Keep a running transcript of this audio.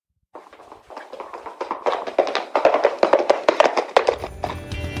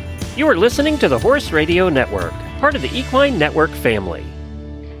You are listening to the Horse Radio Network, part of the Equine Network family.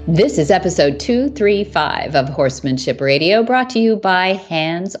 This is episode 235 of Horsemanship Radio, brought to you by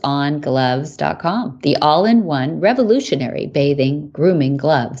HandsOnGloves.com, the all-in-one revolutionary bathing, grooming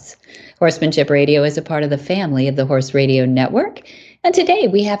gloves. Horsemanship Radio is a part of the family of the Horse Radio Network. And today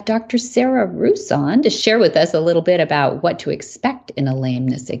we have Dr. Sarah Roos on to share with us a little bit about what to expect in a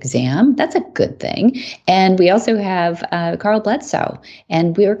lameness exam. That's a good thing. And we also have Carl Bledsoe,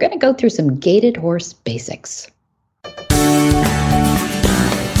 and we are going to go through some gaited horse basics.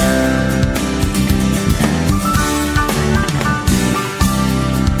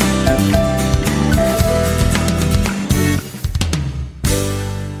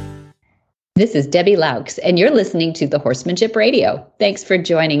 This is Debbie Laux, and you're listening to the Horsemanship Radio. Thanks for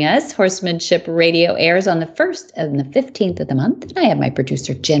joining us. Horsemanship Radio airs on the 1st and the 15th of the month. And I have my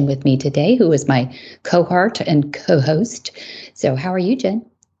producer, Jen, with me today, who is my cohort and co-host. So how are you, Jen?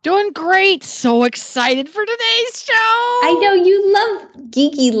 Doing great. So excited for today's show. I know you love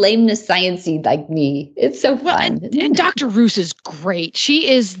geeky lameness sciencey like me. It's so fun. And Dr. Roos is great. She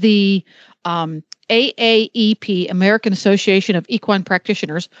is the AAEP, American Association of Equine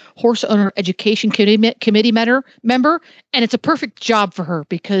Practitioners, Horse Owner Education Committee member, and it's a perfect job for her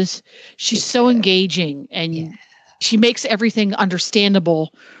because she's so engaging and she makes everything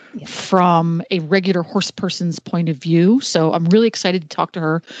understandable from a regular horse person's point of view. So I'm really excited to talk to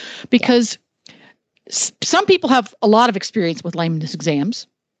her because some people have a lot of experience with lameness exams.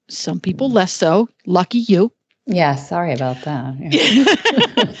 Some people less so. Lucky you. Yeah, sorry about that.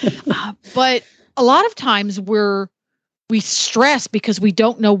 But a lot of times we stress because we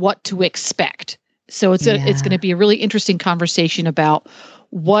don't know what to expect. So it's going to be a really interesting conversation about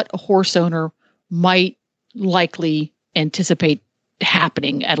what a horse owner might likely anticipate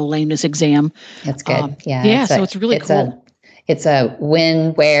happening at a lameness exam. That's good. So it's really cool. It's a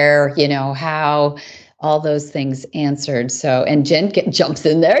when, where, how, all those things answered. So, and Jen jumps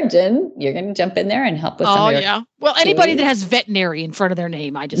in there. Jen, you're going to jump in there and help with some of your Well, anybody that has veterinary in front of their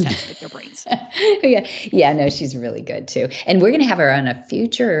name, I just have to pick their brains. No, she's really good too. And we're going to have her on a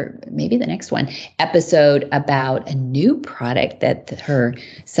future, maybe the next one, episode about a new product that her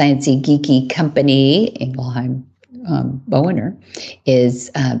sciencey geeky company, Ingelheim Bowener, is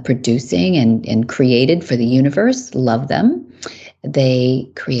producing and created for the universe. Love them. They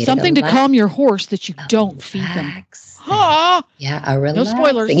created something to calm your horse that you don't feed them. Yeah, a relaxing. No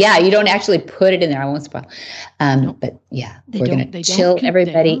spoilers. Yeah, you don't actually put it in there. I won't spoil. But we're going to chill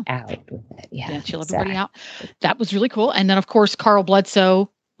everybody out with it. Yeah, chill everybody out. That was really cool. And then, of course, Carl Bledsoe.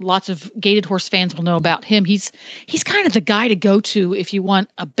 Lots of gaited horse fans will know about him. He's kind of the guy to go to if you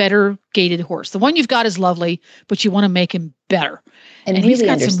want a better gaited horse. The one you've got is lovely, but you want to make him better. And really he's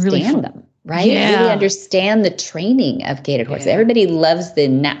got understand them. Right? Yeah. Really understand the training of gaited horses. Yeah. Everybody loves the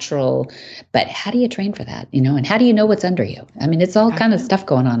natural, but how do you train for that? And how do you know what's under you? I mean, it's all kind of stuff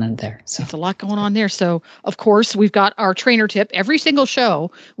going on under there. So it's a lot going on there. So of course we've got our trainer tip. Every single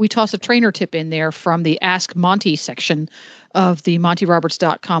show we toss a trainer tip in there from the Ask Monty section of the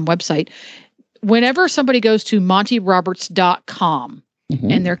MontyRoberts.com website. Whenever somebody goes to MontyRoberts.com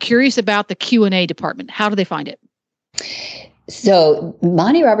and they're curious about the Q&A department, how do they find it? So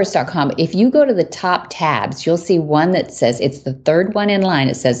MontyRoberts.com, if you go to the top tabs, you'll see one that says, it's the third one in line.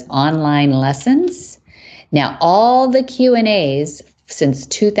 It says online lessons. Now, all the Q&As since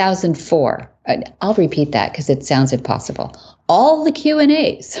 2004, I'll repeat that because it sounds impossible. All the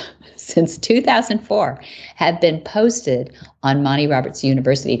Q&As since 2004 have been posted on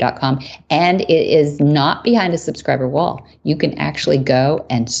MontyRobertsUniversity.com, and it is not behind a subscriber wall. You can actually go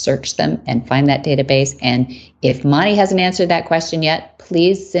and search them and find that database. And if Monty hasn't answered that question yet,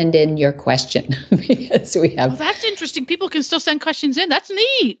 please send in your question because we have. Well, that's interesting. People can still send questions in. That's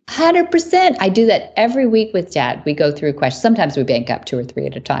neat. 100%. I do that every week with Dad. We go through questions. Sometimes we bank up 2 or 3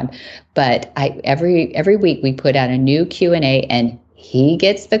 at a time, but every week we put out a new Q&A, and he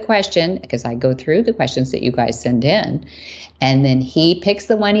gets the question because I go through the questions that you guys send in, and then he picks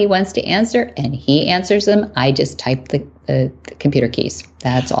the one he wants to answer and he answers them. I just type the computer keys.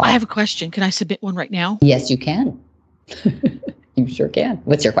 That's all. I have a question. Can I submit one right now? Yes, you can. You sure can.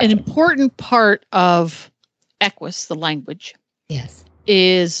 What's your question? An important part of Equus, the language,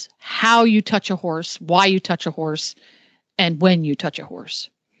 is how you touch a horse, why you touch a horse, and when you touch a horse.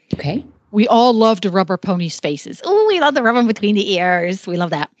 Okay. We all love to rub our ponies' faces. Oh, we love to rub them between the ears. We love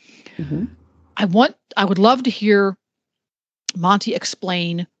that. Mm-hmm. I would love to hear Monty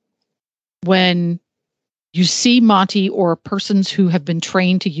explain when you see Monty or persons who have been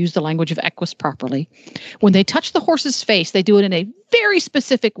trained to use the language of Equus properly. When they touch the horse's face, they do it in a very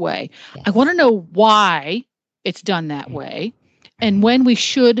specific way. Yes. I want to know why it's done that way and when we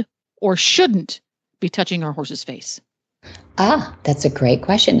should or shouldn't be touching our horse's face? That's a great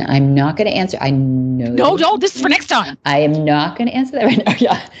question. I'm not going to answer. I know. No, this is for next time. I am not going to answer that right now.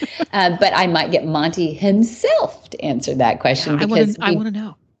 Yeah. But I might get Monty himself to answer that question, because I want to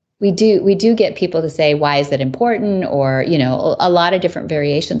know. We do get people to say, why is that important? Or, a lot of different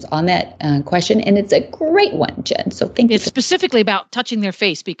variations on that question. And it's a great one, Jen. So thank you. It's specifically about touching their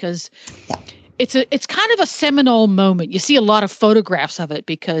face, because it's kind of a seminal moment. You see a lot of photographs of it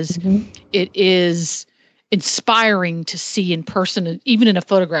because it is inspiring to see in person. And even in a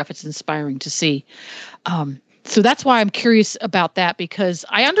photograph, it's inspiring to see. So that's why I'm curious about that, because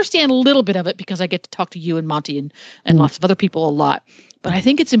I understand a little bit of it because I get to talk to you and Monty and lots of other people a lot. But I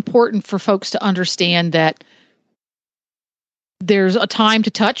think it's important for folks to understand that there's a time to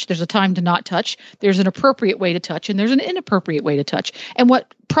touch, there's a time to not touch, there's an appropriate way to touch, and there's an inappropriate way to touch. And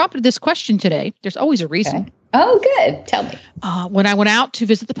what prompted this question today, there's always a reason. Okay. Oh, good. Tell me. When I went out to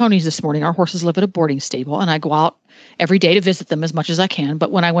visit the ponies this morning, our horses live at a boarding stable, and I go out every day to visit them as much as I can.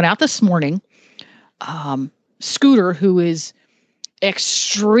 But when I went out this morning, Scooter, who is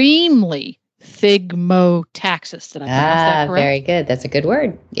extremely thigmotaxis. Did I pronounce that correct? Very good. That's a good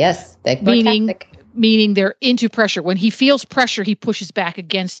word. Yes. Meaning they're into pressure. When he feels pressure, he pushes back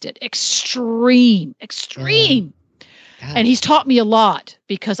against it. Extreme. And he's taught me a lot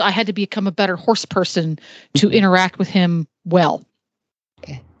because I had to become a better horse person to interact with him well.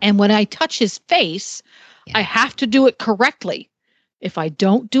 Okay. And when I touch his face, I have to do it correctly. If I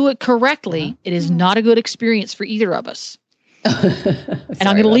don't do it correctly, it is not a good experience for either of us. And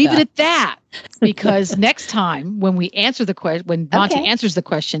I'm going to leave it at that, because next time when we answer the question, when Monty answers the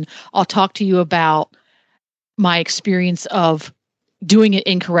question, I'll talk to you about my experience of doing it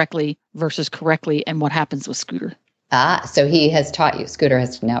incorrectly versus correctly and what happens with Scooter. So he has taught you. Scooter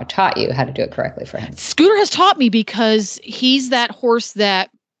has now taught you how to do it correctly for him. Scooter has taught me because he's that horse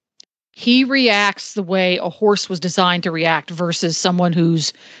that he reacts the way a horse was designed to react versus someone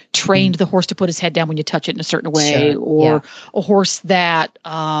who's trained the horse to put his head down when you touch it in a certain way, or a horse that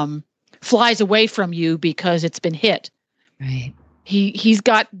flies away from you because it's been hit. Right. He's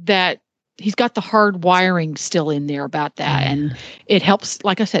got that. He's got the hard wiring still in there about that. And it helps,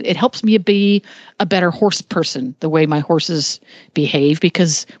 like I said, it helps me be a better horse person, the way my horses behave,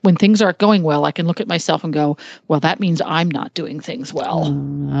 because when things aren't going well, I can look at myself and go, well, that means I'm not doing things well.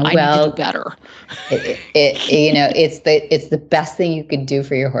 I need to do better. It's the best thing you could do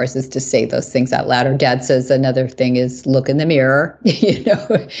for your horse is to say those things out loud. Or Dad says another thing is look in the mirror.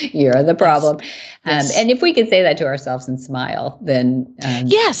 You're the problem. Yes. And if we could say that to ourselves and smile, then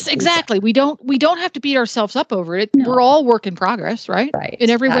yes, exactly. We don't have to beat ourselves up over it. No. We're all work in progress, right? Right.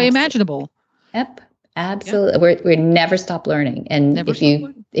 In every way imaginable. Yep. Absolutely. Yep. We never stop learning. And if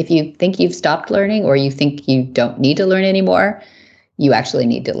you think you've stopped learning, or you think you don't need to learn anymore, you actually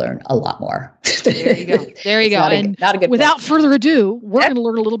need to learn a lot more. There you go. There you go. And without further ado, we're going to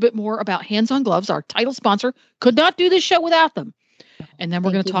learn a little bit more about Hands On Gloves, our title sponsor. Could not do this show without them. And then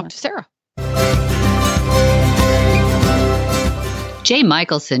we're going to talk to Sarah. Jay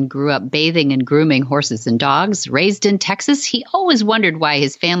Michelson grew up bathing and grooming horses and dogs. Raised in Texas, he always wondered why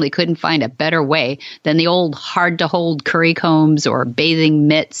his family couldn't find a better way than the old hard-to-hold curry combs or bathing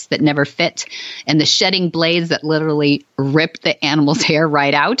mitts that never fit and the shedding blades that literally rip the animal's hair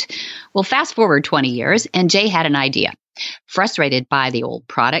right out. Well, fast forward 20 years, and Jay had an idea. Frustrated by the old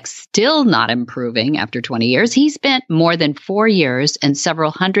products still not improving after 20 years, he spent more than 4 years and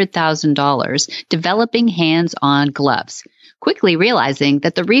several $100,000 developing hands-on gloves, quickly realizing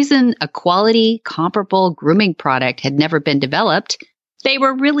that the reason a quality, comparable grooming product had never been developed, they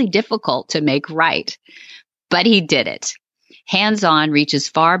were really difficult to make right. But he did it. Hands-On reaches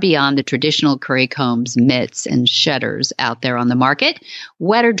far beyond the traditional curry combs, mitts, and shedders out there on the market.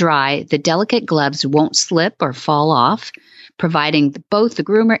 Wet or dry, the delicate gloves won't slip or fall off, providing both the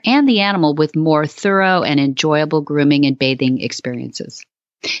groomer and the animal with more thorough and enjoyable grooming and bathing experiences.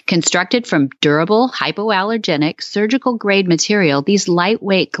 Constructed from durable, hypoallergenic, surgical-grade material, these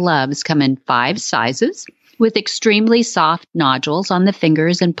lightweight gloves come in 5 sizes with extremely soft nodules on the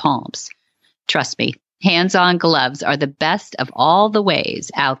fingers and palms. Trust me, Hands-On gloves are the best of all the ways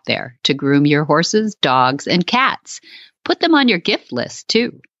out there to groom your horses, dogs, and cats. Put them on your gift list,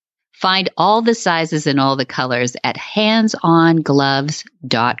 too. Find all the sizes and all the colors at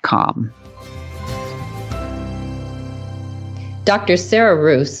HandsOnGloves.com. Dr. Sarah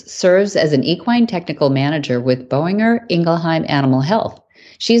Roos serves as an equine technical manager with Boehringer Ingelheim Animal Health.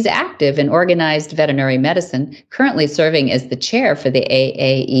 She's active in organized veterinary medicine, currently serving as the chair for the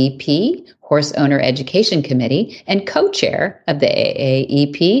AAEP Horse Owner Education Committee and co-chair of the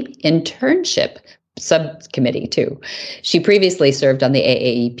AAEP Internship subcommittee too. She previously served on the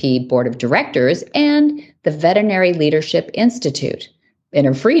AAEP Board of Directors and the Veterinary Leadership Institute. In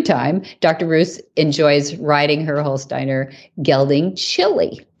her free time, Dr. Roos enjoys riding her Holsteiner gelding,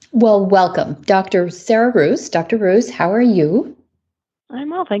 Chili. Well, welcome, Dr. Sarah Roos. Dr. Roos, how are you? I'm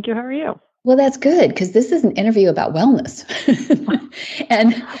well, thank you. How are you? Well, that's good, because this is an interview about wellness.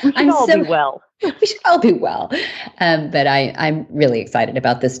 And we should all be well. We should all be well. But I'm really excited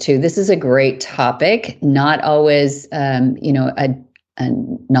about this too. This is a great topic, not always, a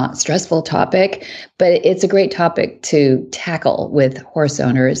not stressful topic, but it's a great topic to tackle with horse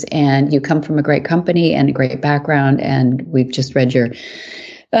owners. And you come from a great company and a great background, and we've just read your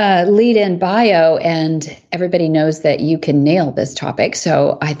lead-in bio, and everybody knows that you can nail this topic.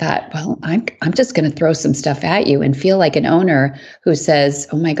 So I thought, well, I'm just going to throw some stuff at you and feel like an owner who says,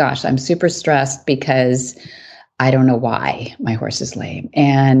 oh my gosh, I'm super stressed because I don't know why my horse is lame,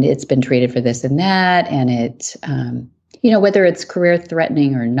 and it's been treated for this and that, and it, whether it's career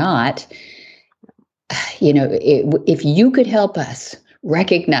threatening or not, if you could help us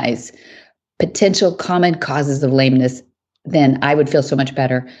recognize potential common causes of lameness, then I would feel so much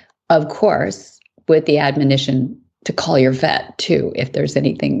better. Of course, with the admonition to call your vet too, if there's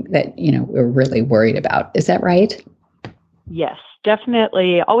anything that, we're really worried about. Is that right? Yes,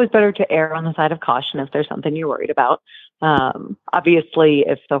 definitely. Always better to err on the side of caution if there's something you're worried about. Obviously,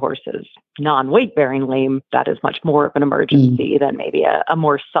 if the horse is non-weight bearing lame, that is much more of an emergency than maybe a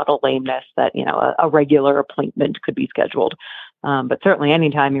more subtle lameness that, a regular appointment could be scheduled. But certainly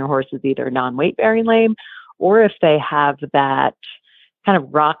anytime your horse is either non-weight bearing lame, or if they have that kind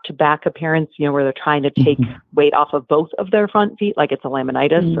of rocked back appearance, where they're trying to take weight off of both of their front feet, like it's a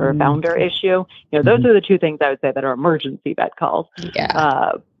laminitis or a founder issue. Those are the two things I would say that are emergency vet calls.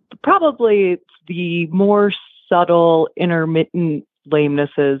 Yeah. Probably the more subtle intermittent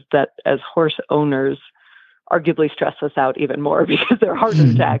lamenesses that as horse owners arguably stress us out even more because they're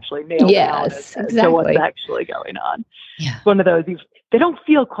harder to actually nail down as to what's actually going on. Yeah. One of those, they don't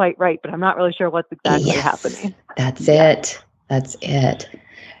feel quite right, but I'm not really sure what's exactly happening. That's it. That's it.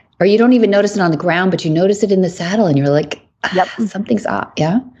 Or you don't even notice it on the ground, but you notice it in the saddle and you're like, something's up.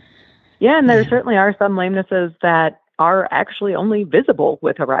 Yeah. Yeah. And there certainly are some lamenesses that are actually only visible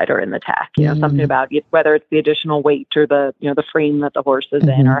with a rider in the tack. Something about it, whether it's the additional weight or the, the frame that the horse is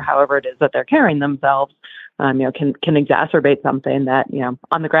in, or however it is that they're carrying themselves, can exacerbate something that,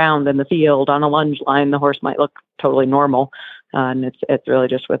 on the ground, in the field, on a lunge line, the horse might look totally normal. And it's really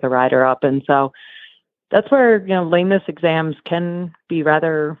just with a rider up. And so that's where, lameness exams can be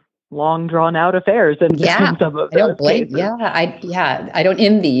rather long drawn out affairs. And some of those cases. I don't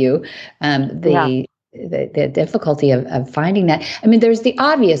envy you. The difficulty of finding that. I mean, there's the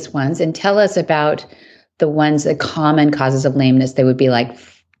obvious ones, and tell us about the ones, the common causes of lameness. They would be like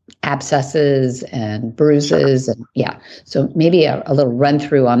abscesses and bruises. Sure. And so maybe a little run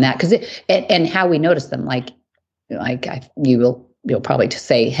through on that, because and how we notice them, you'll probably just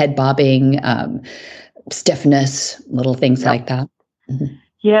say head bobbing, stiffness, little things like that. Mm-hmm.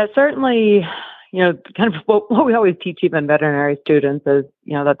 Yeah, certainly. Kind of what we always teach even veterinary students is,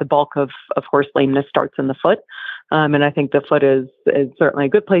 that the bulk of horse lameness starts in the foot. And I think the foot is certainly a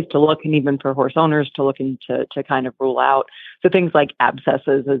good place to look, and even for horse owners to look into to kind of rule out. So things like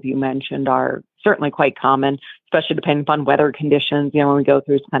abscesses, as you mentioned, are certainly quite common, especially depending upon weather conditions, when we go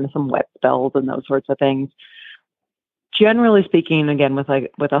through kind of some wet spells and those sorts of things. Generally speaking, again, with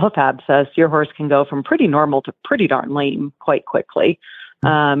a hoof abscess, your horse can go from pretty normal to pretty darn lame quite quickly.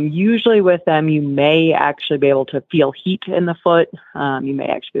 Usually with them, you may actually be able to feel heat in the foot. You may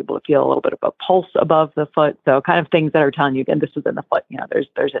actually be able to feel a little bit of a pulse above the foot. So kind of things that are telling you, again, this is in the foot,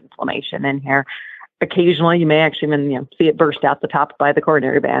 there's inflammation in here. Occasionally, you may actually even, see it burst out the top by the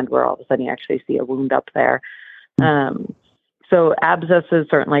coronary band, where all of a sudden you actually see a wound up there. So abscess is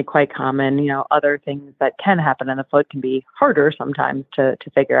certainly quite common. Other things that can happen in the foot can be harder sometimes to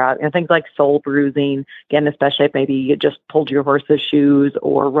figure out. Things like sole bruising, again, especially if maybe you just pulled your horse's shoes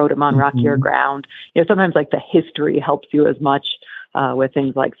or rode him on rockier ground. Sometimes like the history helps you as much with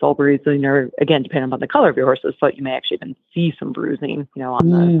things like sole bruising, or again, depending on the color of your horse's foot, you may actually even see some bruising,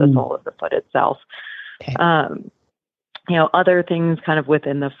 on the sole of the foot itself. Okay. Other things kind of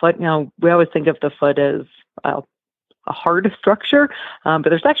within the foot, we always think of the foot as, a hard structure, but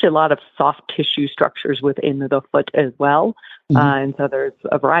there's actually a lot of soft tissue structures within the foot as well. And so there's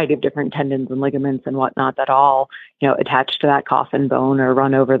a variety of different tendons and ligaments and whatnot that all, attach to that coffin bone or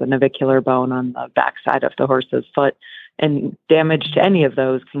run over the navicular bone on the backside of the horse's foot. And damage to any of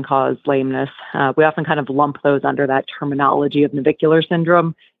those can cause lameness. We often kind of lump those under that terminology of navicular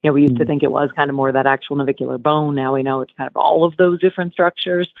syndrome. We used to think it was kind of more that actual navicular bone. Now we know it's kind of all of those different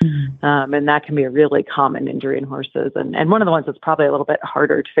structures. And that can be a really common injury in horses. And one of the ones that's probably a little bit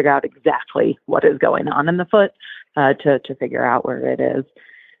harder to figure out exactly what is going on in the foot to figure out where it is.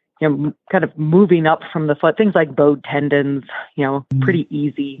 Kind of moving up from the foot, things like bowed tendons, pretty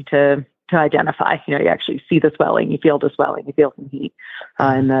easy to identify. You actually see the swelling, you feel the swelling, you feel some heat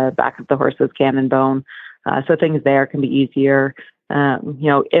in the back of the horse's cannon bone. So things there can be easier.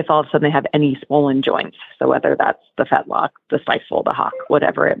 If all of a sudden they have any swollen joints, so whether that's the fetlock, the stifle, the hock,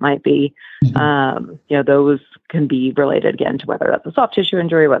 whatever it might be, those can be related again to whether that's a soft tissue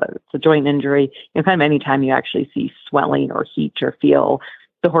injury, whether it's a joint injury. Kind of anytime you actually see swelling or heat or feel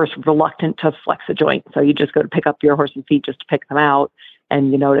the horse reluctant to flex a joint. So you just go to pick up your horse's feet just to pick them out.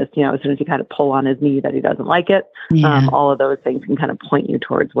 And you notice, as soon as you kind of pull on his knee that he doesn't like it, all of those things can kind of point you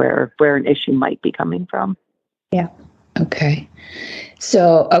towards where an issue might be coming from. Yeah. Okay.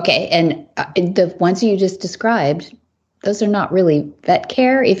 So, and the ones you just described, those are not really vet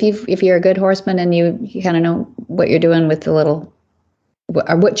care. If you're a good horseman and you kind of know what you're doing with the little,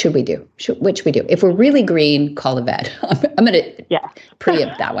 or what should we do? What should we do? If we're really green, call the vet. I'm going to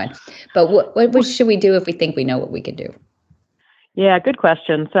preempt that one. But what should we do if we think we know what we can do? Yeah, good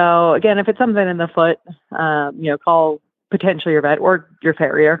question. So again, if it's something in the foot, call potentially your vet or your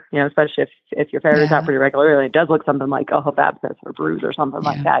farrier, especially if your farrier is out pretty regularly, it does look something like a hoof abscess or bruise or something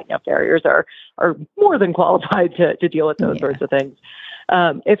like that. Farriers are more than qualified to deal with those sorts of things.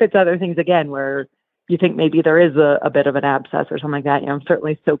 If it's other things, again, where you think maybe there is a bit of an abscess or something like that,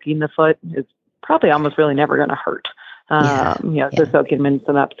 certainly soaking the foot is probably almost really never going to hurt. So soaking them in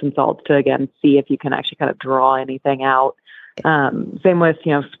some Epsom salts to, again, see if you can actually kind of draw anything out. Same with,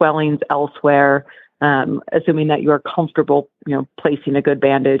 swellings elsewhere, assuming that you are comfortable, placing a good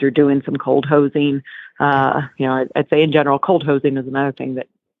bandage or doing some cold hosing. I'd say in general, cold hosing is another thing that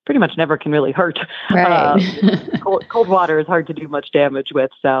pretty much never can really hurt. Right. Cold water is hard to do much damage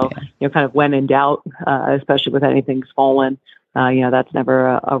with. So, kind of when in doubt, especially with anything swollen, that's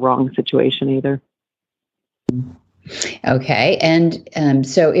never a wrong situation either. Okay. And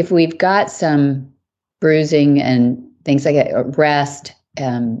so if we've got some bruising and things like that, rest,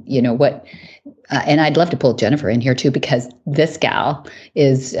 what, and I'd love to pull Jennifer in here too, because this gal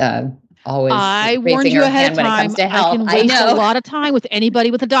is always I raising warned you her ahead hand of when it time. comes to help. I can waste a lot of time with anybody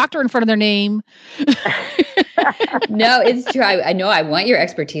with a doctor in front of their name. No, it's true. I know I want your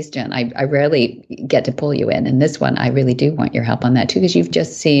expertise, Jen. I rarely get to pull you in. And this one, I really do want your help on that too, because you've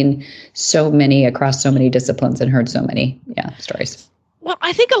just seen so many across so many disciplines and heard so many stories. Well,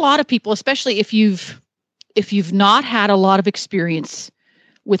 I think a lot of people, especially if you've not had a lot of experience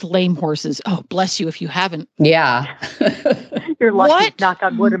with lame horses. Oh, bless you if you haven't. Yeah. You're lucky. Knock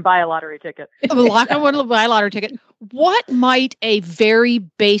on wood and buy a lottery ticket. Knock on wood and buy a lottery ticket. What might a very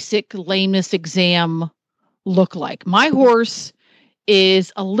basic lameness exam look like? My horse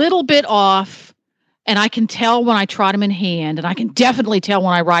is a little bit off, and I can tell when I trot him in hand, and I can definitely tell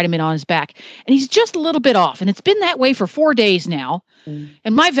when I ride him in on his back. And he's just a little bit off, and it's been that way for 4 days now.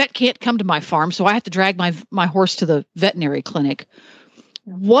 And my vet can't come to my farm, so I have to drag my horse to the veterinary clinic.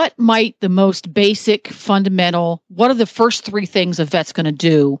 What might the most basic, fundamental, what are the first 3 things a vet's going to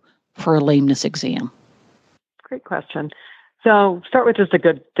do for a lameness exam? Great question. So start with just a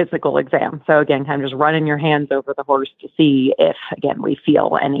good physical exam. So again, kind of just running your hands over the horse to see if, again, we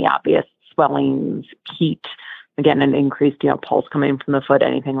feel any obvious swellings, heat, again, an increased, pulse coming from the foot,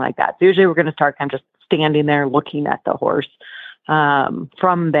 anything like that. So usually we're going to start kind of just standing there looking at the horse.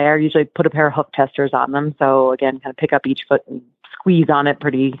 From there, usually put a pair of hoof testers on them. So again, kind of pick up each foot and squeeze on it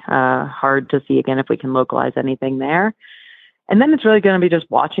pretty hard to see, again, if we can localize anything there. And then it's really going to be just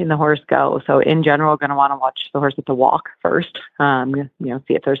watching the horse go. So in general, going to want to watch the horse at the walk first, see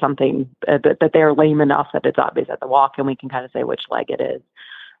if there's something that they're lame enough that it's obvious at the walk, and we can kind of say which leg it is.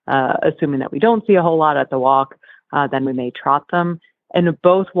 Assuming that we don't see a whole lot at the walk, then we may trot them. And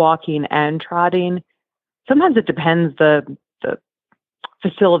both walking and trotting, sometimes it depends the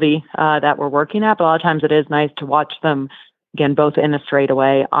facility that we're working at, but a lot of times it is nice to watch them, again, both in a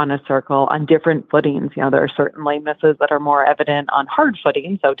straightaway, on a circle, on different footings. There are certain lamenesses that are more evident on hard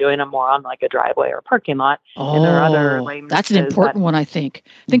footing, so doing them more on like a driveway or parking lot. And there are other lamenesses. That's an important one, I think.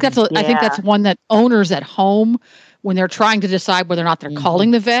 I think that's one that owners at home, when they're trying to decide whether or not they're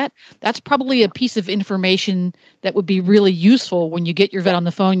calling the vet, that's probably a piece of information that would be really useful when you get your vet on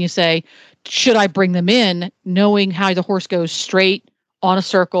the phone. You say, should I bring them in? Knowing how the horse goes straight, on a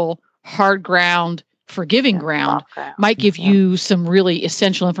circle, hard ground, forgiving ground might give you some really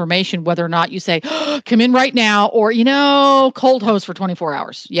essential information, whether or not you say, oh, come in right now, or, cold hose for 24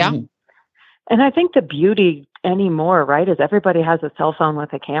 hours. Yeah. Mm-hmm. And I think the beauty anymore, right, is everybody has a cell phone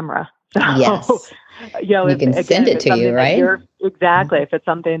with a camera. So, yes. You can send it to you, right? Exactly. If it's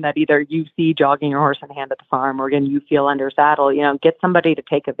something that either you see jogging your horse in hand at the farm, or again, you feel under saddle, get somebody to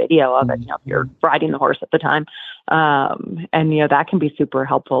take a video of it, if you're riding the horse at the time. And, that can be super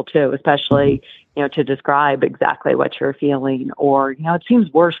helpful too, especially, to describe exactly what you're feeling, or, it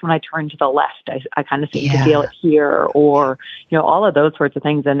seems worse when I turn to the left. I kind of seem to feel it here, or, all of those sorts of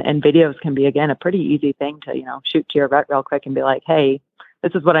things. And videos can be, again, a pretty easy thing to, shoot to your vet real quick and be like, hey,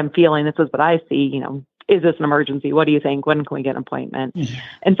 this is what I'm feeling. This is what I see. Is this an emergency? What do you think? When can we get an appointment? Yeah.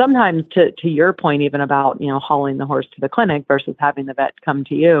 And sometimes to your point, even about, hauling the horse to the clinic versus having the vet come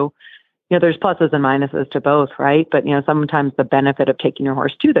to you, there's pluses and minuses to both, right? But, sometimes the benefit of taking your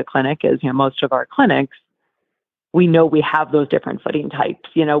horse to the clinic is, most of our clinics, we know we have those different footing types.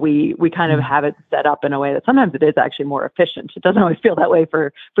 We kind of have it set up in a way that sometimes it is actually more efficient. It doesn't always feel that way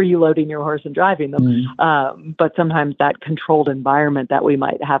for you loading your horse and driving them. But sometimes that controlled environment that we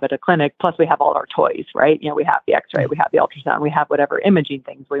might have at a clinic, plus we have all our toys, right? We have the x-ray, we have the ultrasound, we have whatever imaging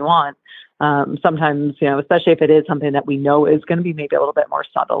things we want. Sometimes, especially if it is something that we know is going to be maybe a little bit more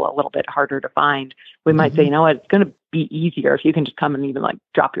subtle, a little bit harder to find, we might say, it's going to be easier if you can just come and even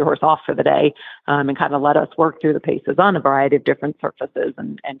drop your horse off for the day, and kind of let us work through the paces on a variety of different surfaces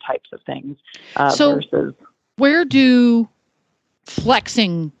and types of things. Versus where do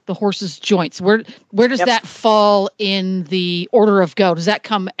flexing the horse's joints, where does that fall in the order of go? Does that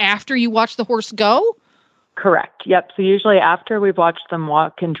come after you watch the horse go? Correct. Yep. So usually after we've watched them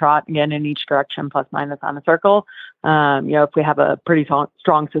walk and trot again in each direction, plus minus on a circle, if we have a pretty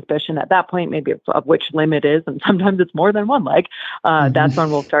strong suspicion at that point, maybe of which limb it is, and sometimes it's more than one leg, that's when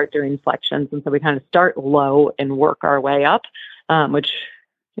we'll start doing flexions. And so we kind of start low and work our way up, which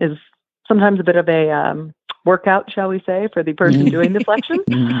is sometimes a bit of a workout, shall we say, for the person doing the flexion.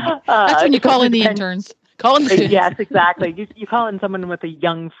 That's when you call in the interns. Yes, exactly. You call in someone with a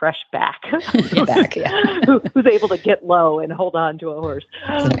young, fresh back, who's able to get low and hold on to a horse.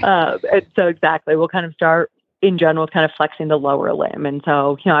 And so exactly, we'll kind of start in general with kind of flexing the lower limb. And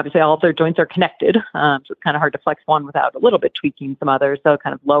so, obviously all of their joints are connected. So it's kind of hard to flex one without a little bit tweaking some others. So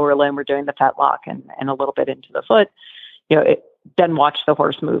kind of lower limb, we're doing the fetlock and a little bit into the foot, then watch the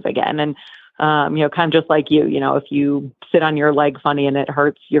horse move again. And kind of just like you, if you sit on your leg funny and it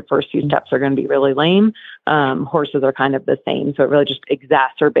hurts, your first few steps are going to be really lame. Horses are kind of the same. So it really just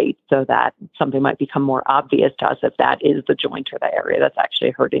exacerbates so that something might become more obvious to us if that is the joint or the area that's actually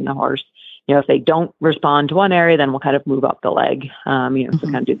hurting the horse. If they don't respond to one area, then we'll kind of move up the leg, so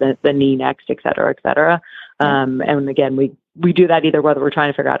kind of do the knee next, et cetera, et cetera. And again, we do that either whether we're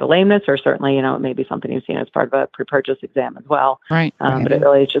trying to figure out a lameness or certainly, it may be something you've seen as part of a pre-purchase exam as well. Right. But it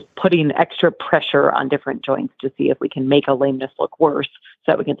really is just putting extra pressure on different joints to see if we can make a lameness look worse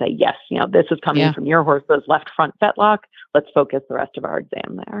so that we can say, yes, this is coming from your horse's left front fetlock. Let's focus the rest of our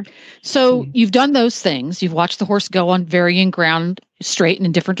exam there. So you've done those things. You've watched the horse go on varying ground, straight and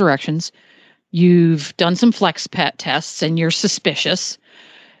in different directions. You've done some flex pet tests and you're suspicious.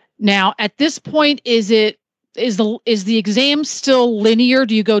 Now, at this point, is the exam still linear?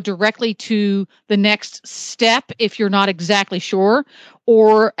 Do you go directly to the next step if you're not exactly sure?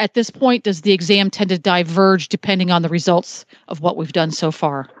 Or at this point, does the exam tend to diverge depending on the results of what we've done so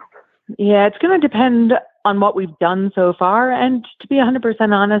far? Yeah, it's going to depend on what we've done so far. And to be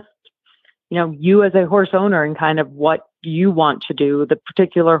 100% honest, you as a horse owner and kind of what you want to do, the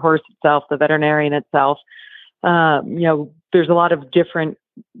particular horse itself, the veterinarian itself, there's a lot of different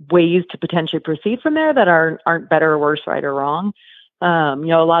ways to potentially proceed from there that aren't better or worse, right or wrong. A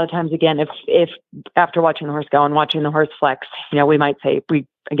lot of times, again, if after watching the horse go and watching the horse flex, we might say we,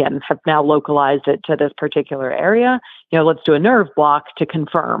 again, have now localized it to this particular area, let's do a nerve block to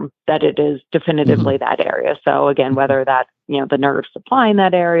confirm that it is definitively that area. So again, whether that's, the nerve supplying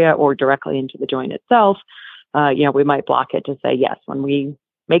that area or directly into the joint itself, we might block it to say, yes, when we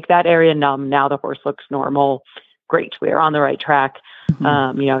make that area numb, now the horse looks normal. Great. We are on the right track.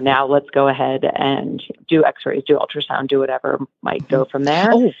 Now let's go ahead and do x-rays, do ultrasound, do whatever might go from there.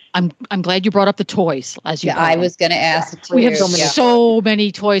 Oh, I'm glad you brought up the toys. I was going to ask too. We have so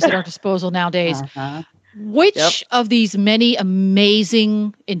many toys at our disposal nowadays. Which of these many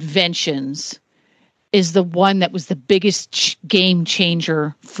amazing inventions is the one that was the biggest game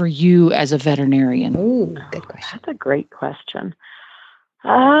changer for you as a veterinarian? Ooh, good question. That's a great question.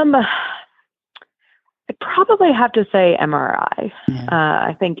 I probably have to say MRI.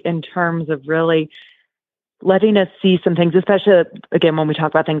 I think in terms of really letting us see some things, especially, again, when we talk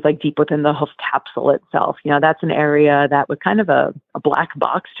about things like deep within the hoof capsule itself. That's an area that was kind of a black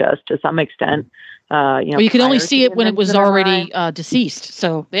box just to some extent. Well, you could only see it when it was already deceased.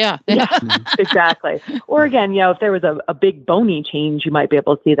 So, yeah, exactly. Or again, if there was a big bony change, you might be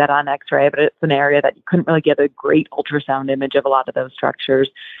able to see that on X-ray, but it's an area that you couldn't really get a great ultrasound image of a lot of those structures.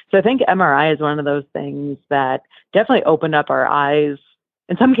 So I think MRI is one of those things that definitely opened up our eyes.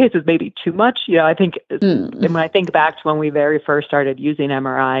 In some cases, maybe too much. I think and when I think back to when we very first started using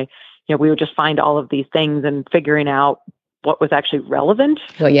MRI, we would just find all of these things and figuring out what was actually relevant.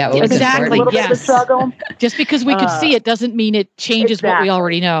 Well, yeah, exactly. A little bit of a struggle. Just because we could see it doesn't mean it changes what we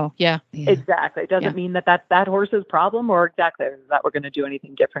already know. Yeah. Exactly. It doesn't mean that that's that horse's problem or exactly that we're going to do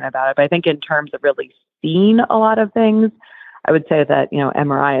anything different about it. But I think in terms of really seeing a lot of things, I would say that,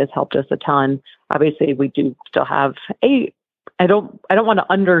 MRI has helped us a ton. Obviously, we do still have I don't want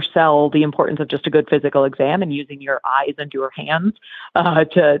to undersell the importance of just a good physical exam and using your eyes and your hands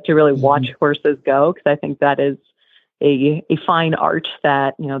to really watch horses go, because I think that is a fine art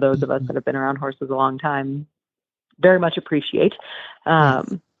that those of us that have been around horses a long time very much appreciate.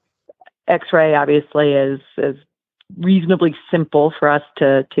 X-ray obviously is reasonably simple for us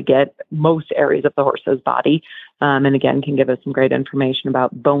to get most areas of the horse's body, and again can give us some great information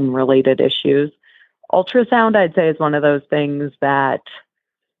about bone related issues. Ultrasound, I'd say, is one of those things that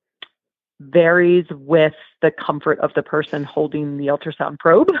varies with the comfort of the person holding the ultrasound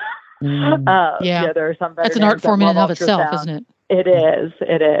probe. There are some veterinarians that's an art form in and of itself, isn't it? It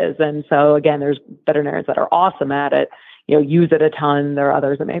is. And so again, there's veterinarians that are awesome at it, use it a ton. There are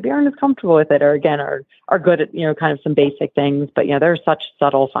others that maybe aren't as comfortable with it, or again, are good at, kind of some basic things. But, there are such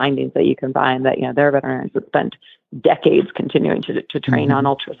subtle findings that you can find that, there are veterinarians that spent decades continuing to train on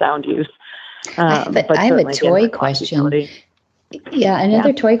ultrasound use. I have a toy question. Yeah,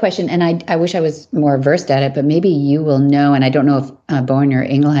 another toy question, and I wish I was more versed at it, but maybe you will know, and I don't know if Bowen or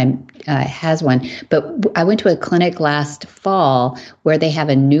Ingelheim has one, but I went to a clinic last fall where they have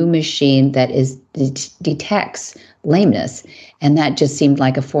a new machine that detects lameness, and that just seemed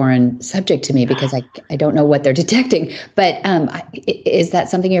like a foreign subject to me because I don't know what they're detecting, but is that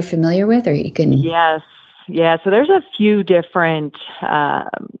something you're familiar with, or you can? Yes. Yeah, so there's a few different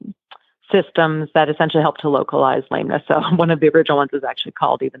systems that essentially help to localize lameness. So one of the original ones is actually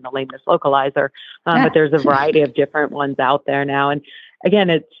called even the lameness localizer, but there's a variety of different ones out there now. And again,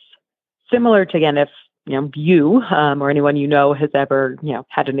 it's similar to, again, if you or anyone has ever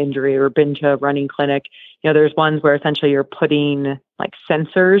had an injury or been to a running clinic, there's ones where essentially you're putting like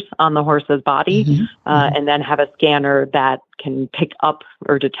sensors on the horse's body and then have a scanner that can pick up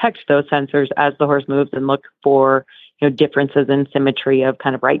or detect those sensors as the horse moves and look for differences in symmetry of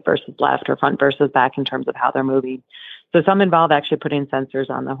kind of right versus left or front versus back in terms of how they're moving. So some involve actually putting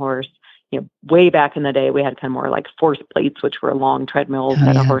sensors on the horse. Way back in the day, we had kind of more like force plates, which were long treadmills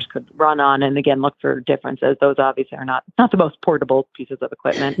that a horse could run on and again, look for differences. Those obviously are not the most portable pieces of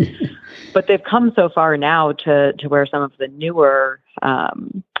equipment, but they've come so far now to where some of the newer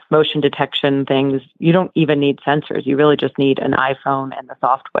motion detection things, you don't even need sensors. You really just need an iPhone and the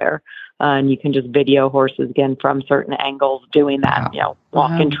software. And you can just video horses again from certain angles doing that,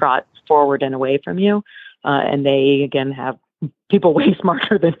 walk and trot forward and away from you. And they, again, have people way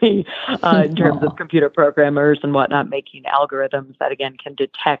smarter than me in terms of computer programmers and whatnot, making algorithms that, again, can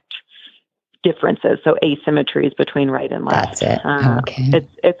detect differences. So asymmetries between right and left. That's it. Okay.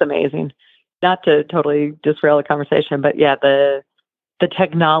 It's amazing. Not to totally derail the conversation, but yeah, the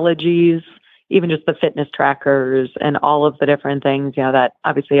technologies, even just the fitness trackers and all of the different things, that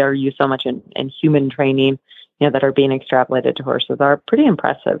obviously are used so much in human training, that are being extrapolated to horses are pretty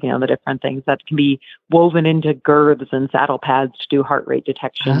impressive. The different things that can be woven into girths and saddle pads to do heart rate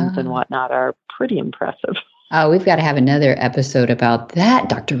detections and whatnot are pretty impressive. Oh, we've got to have another episode about that,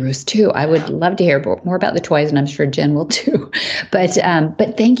 Dr. Roos, too. I would love to hear more about the toys, and I'm sure Jen will too. But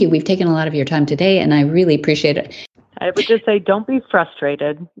thank you. We've taken a lot of your time today, and I really appreciate it. I would just say, don't be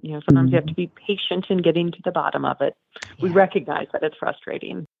frustrated. Sometimes you have to be patient in getting to the bottom of it. We recognize that it's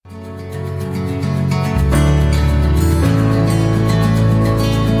frustrating.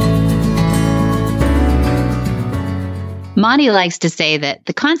 Monty likes to say that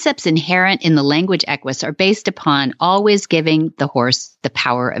the concepts inherent in the language equus are based upon always giving the horse the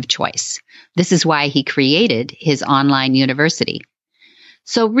power of choice. This is why he created his online university.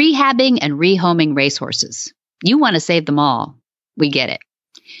 So rehabbing and rehoming racehorses. You want to save them all. We get it.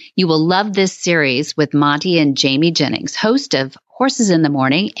 You will love this series with Monty and Jamie Jennings, host of Horses in the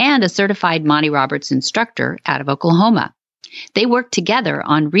Morning and a certified Monty Roberts instructor out of Oklahoma. They work together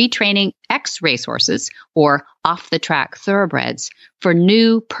on retraining ex-racehorses or off-the-track thoroughbreds for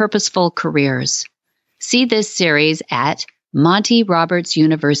new, purposeful careers. See this series at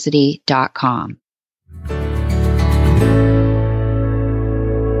MontyRobertsUniversity.com.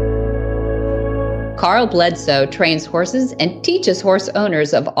 Carl Bledsoe trains horses and teaches horse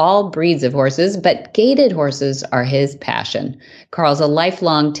owners of all breeds of horses, but gaited horses are his passion. Carl's a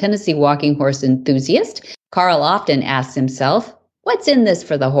lifelong Tennessee walking horse enthusiast. Carl often asks himself, what's in this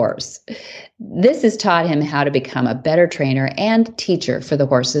for the horse? This has taught him how to become a better trainer and teacher for the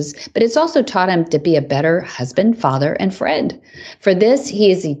horses, but it's also taught him to be a better husband, father, and friend. For this,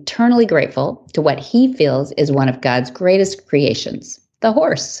 he is eternally grateful to what he feels is one of God's greatest creations, the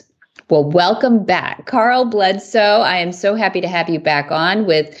horse. Well, welcome back, Carl Bledsoe. I am so happy to have you back on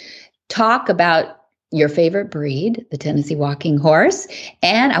with talk about your favorite breed, the Tennessee walking horse.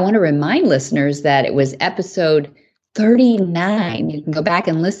 And I want to remind listeners that it was episode 39. You can go back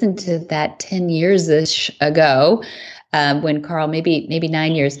and listen to that 10 years-ish ago when Carl, maybe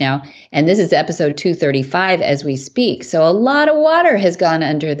 9 years now. And this is episode 235 as we speak. So a lot of water has gone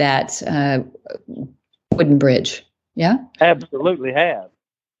under that wooden bridge. Yeah? Absolutely have.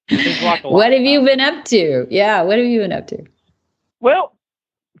 Like what have you been up to? Yeah, what have you been up to? Well,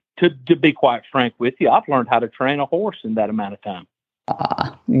 to be quite frank with you, I've learned how to train a horse in that amount of time.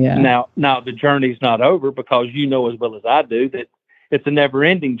 Yeah. Now the journey's not over, because you know as well as I do that it's a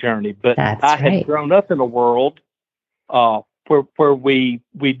never-ending journey. But I had grown up in a world where we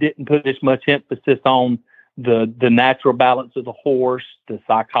didn't put as much emphasis on the natural balance of the horse, the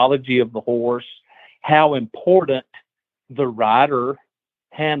psychology of the horse, how important the rider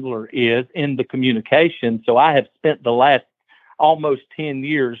handler is in the communication. So I have spent the last almost 10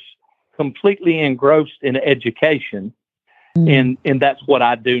 years completely engrossed in education. And that's what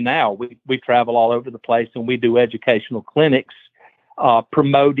I do now. We travel all over the place and we do educational clinics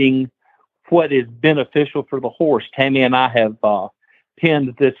promoting what is beneficial for the horse. Tammy and I have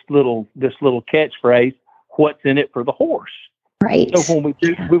penned this little catchphrase, what's in it for the horse. Right. So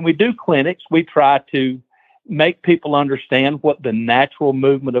when we do clinics, we try to make people understand what the natural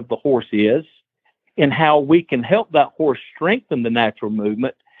movement of the horse is and how we can help that horse strengthen the natural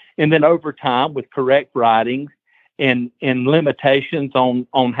movement. And then over time, with correct riding and limitations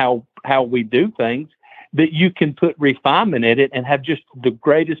on how we do things, that you can put refinement in it and have just the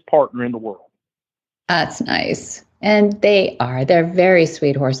greatest partner in the world. That's nice. And they're very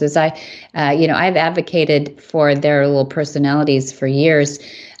sweet horses. I've advocated for their little personalities for years.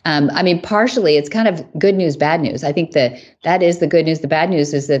 Partially it's kind of good news, bad news. I think that is the good news. The bad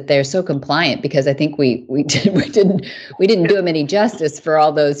news is that they're so compliant, because I think we didn't do them any justice for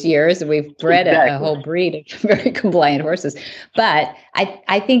all those years. We've bred a whole breed of very compliant horses. But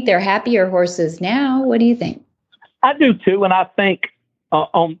I think they're happier horses now. What do you think? I do too, and I think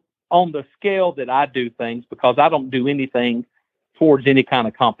on the scale that I do things, because I don't do anything towards any kind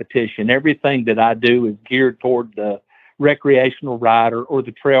of competition. Everything that I do is geared toward the recreational rider or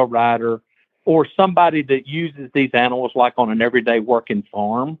the trail rider or somebody that uses these animals like on an everyday working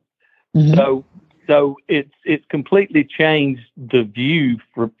farm. Mm-hmm. So it's completely changed the view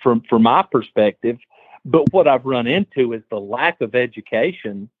from my perspective. But what I've run into is the lack of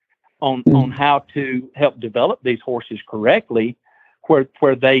education on how to help develop these horses correctly,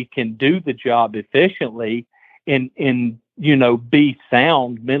 where they can do the job efficiently and be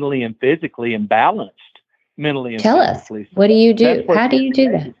sound mentally and physically and balanced. Mentally and Tell physically. Us, what do you do? How do you do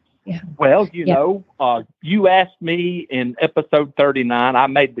that? Yeah. Well, you asked me in episode 39, I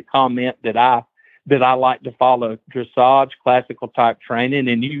made the comment that I like to follow dressage, classical type training.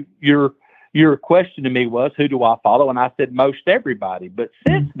 And your question to me was, who do I follow? And I said, most everybody. But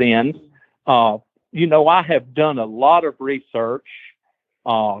since then, I have done a lot of research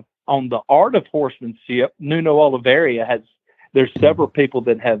on the art of horsemanship. Nuno Oliveira there's several people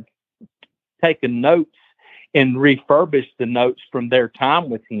that have taken notes and refurbished the notes from their time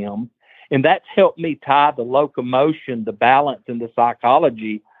with him. And that's helped me tie the locomotion, the balance, and the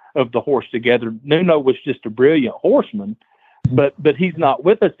psychology of the horse together. Nuno was just a brilliant horseman, but he's not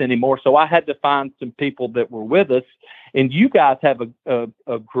with us anymore. So I had to find some people that were with us. And you guys have a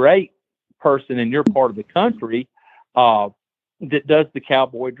great person in your part of the country that does the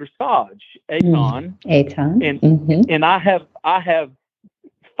cowboy dressage, Aton. And I have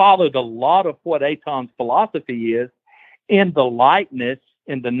followed a lot of what Aton's philosophy is in the lightness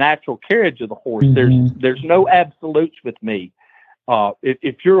and the natural carriage of the horse. There's no absolutes with me.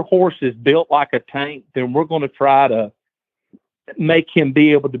 If your horse is built like a tank, then we're going to try to make him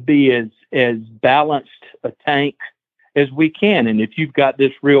be able to be as balanced a tank as we can. And if you've got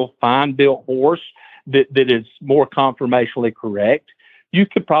this real fine built horse that is more conformationally correct, you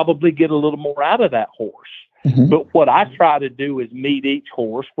could probably get a little more out of that horse. Mm-hmm. But what I try to do is meet each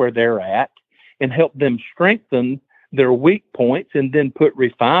horse where they're at and help them strengthen their weak points and then put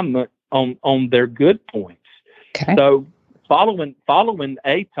refinement on their good points. Okay. So following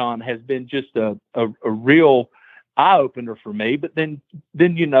Aton has been just a real eye opener for me. But then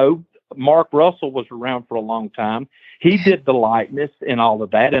Mark Russell was around for a long time. He did the lightness and all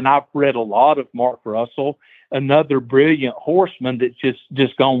of that, and I've read a lot of Mark Russell, another brilliant horseman that's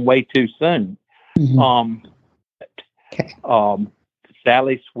just gone way too soon. Mm-hmm.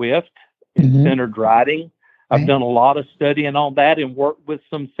 Sally Swift in centered riding. I've done a lot of studying on that and worked with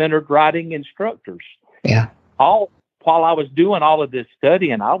some centered riding instructors. Yeah. While I was doing all of this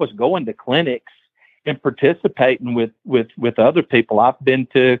studying, I was going to clinics and participating with other people. I've been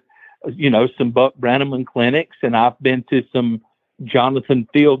to, some Buck Brannaman clinics, and I've been to some Jonathan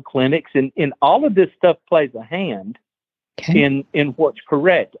Field clinics, and all of this stuff plays a hand in what's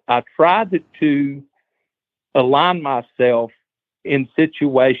correct. I tried to align myself in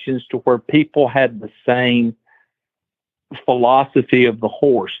situations to where people had the same philosophy of the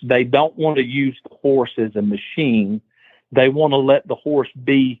horse. They don't want to use the horse as a machine. They want to let the horse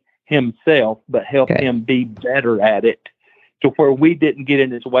be himself, but help him be better at it, to where we didn't get in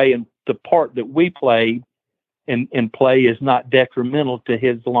his way, and the part that we played and play is not detrimental to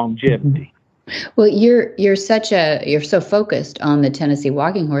his longevity. Well, you're so focused on the Tennessee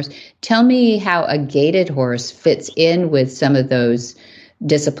walking horse. Tell me how a gaited horse fits in with some of those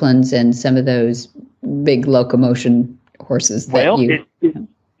disciplines and some of those big locomotion horses.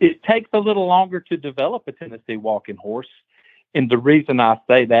 It takes a little longer to develop a Tennessee walking horse. And the reason I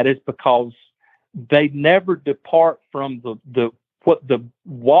say that is because they never depart from the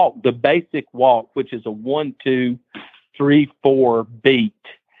basic walk, which is a 1, 2, 3, 4 beat.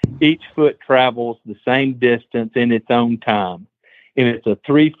 Each foot travels the same distance in its own time. And it's a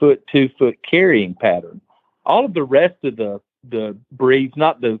 3 foot, 2 foot carrying pattern. All of the rest of the breeds,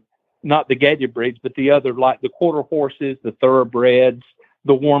 not the gaited breeds, but the other, like the quarter horses, the thoroughbreds,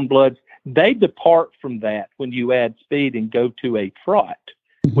 the warm bloods, they depart from that when you add speed and go to a trot,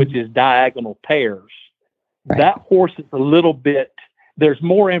 which is diagonal pairs. Right. That horse is a little bit, there's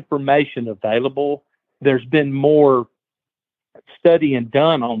more information available. There's been more studying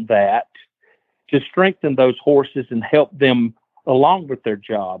done on that to strengthen those horses and help them along with their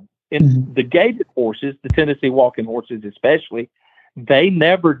job. And the gaited horses, the Tennessee walking horses especially, they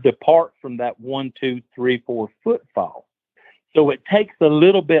never depart from that 1, 2, 3, 4 footfall. So it takes a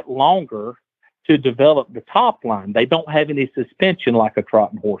little bit longer to develop the top line. They don't have any suspension like a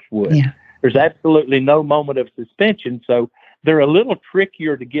trotting horse would. Yeah. There's absolutely no moment of suspension. So they're a little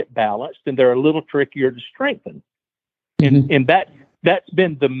trickier to get balanced, and they're a little trickier to strengthen. And that's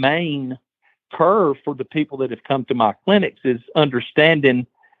been the main curve for the people that have come to my clinics, is understanding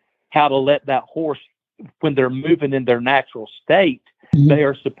how to let that horse, when they're moving in their natural state, they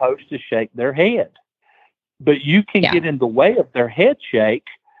are supposed to shake their head. But you can get in the way of their head shake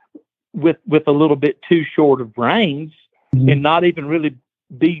with a little bit too short of reins and not even really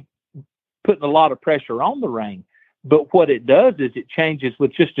be putting a lot of pressure on the rein. But what it does is it changes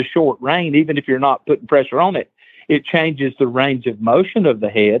with just a short rein. Even if you're not putting pressure on it, it changes the range of motion of the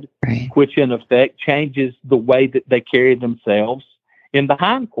head, which in effect changes the way that they carry themselves in the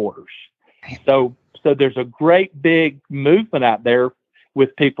hindquarters. So there's a great big movement out there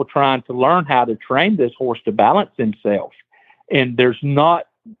with people trying to learn how to train this horse to balance himself. And there's not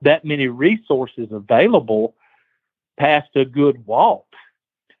that many resources available past a good walk.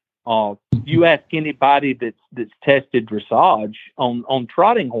 You ask anybody that's tested dressage on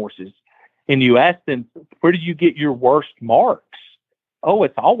trotting horses, and you ask them, where do you get your worst marks? Oh,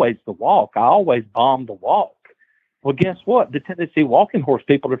 it's always the walk. I always bomb the walk. Well, guess what? The Tennessee walking horse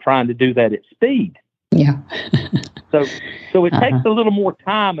people are trying to do that at speed. Yeah. So it takes a little more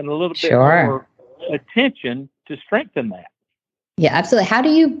time and a little bit more attention to strengthen that. Yeah, absolutely. How do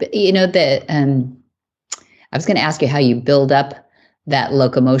you, I was going to ask you how you build up that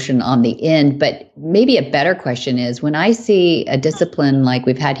locomotion on the end, but maybe a better question is, when I see a discipline like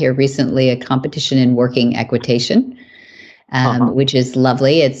we've had here recently, a competition in working equitation, which is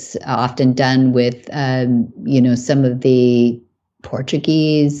lovely. It's often done with, some of the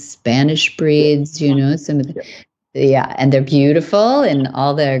Portuguese, Spanish breeds, some of the, and they're beautiful in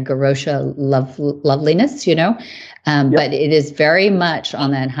all their Garrocha loveliness, but it is very much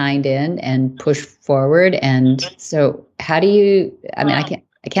on that hind end and push forward. And so how do you, I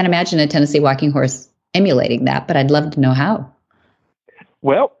can't imagine a Tennessee walking horse emulating that, but I'd love to know how.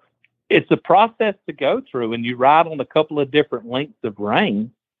 Well, it's a process to go through, and you ride on a couple of different lengths of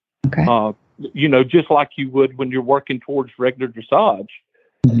rein. Okay. Just like you would when you're working towards regular dressage.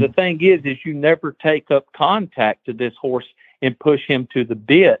 The thing is you never take up contact to this horse and push him to the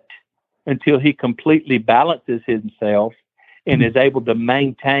bit until he completely balances himself and is able to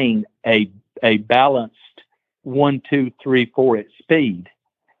maintain a balanced 1, 2, 3, 4 at speed.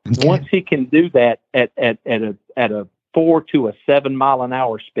 Okay. Once he can do that at a 4 to a 7 mile an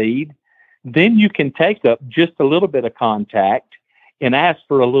hour speed, then you can take up just a little bit of contact and ask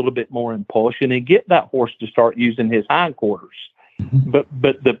for a little bit more impulsion and get that horse to start using his hindquarters. Mm-hmm.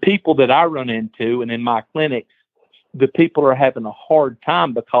 But the people that I run into and in my clinics, the people are having a hard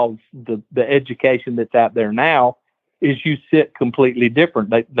time because the education that's out there now is you sit completely different.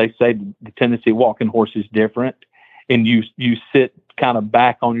 They say the Tennessee walking horse is different, and you sit kind of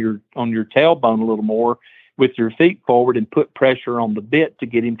back on your tailbone a little more with your feet forward and put pressure on the bit to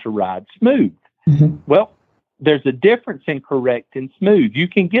get him to ride smooth. Mm-hmm. Well, there's a difference in correct and smooth. You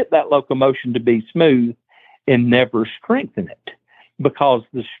can get that locomotion to be smooth and never strengthen it, because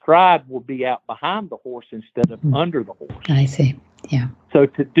the stride will be out behind the horse instead of under the horse. I see. Yeah. So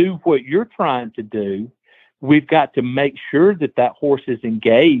to do what you're trying to do, we've got to make sure that that horse is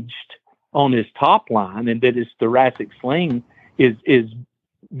engaged on his top line and that his thoracic sling is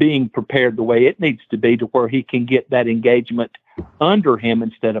being prepared the way it needs to be to where he can get that engagement under him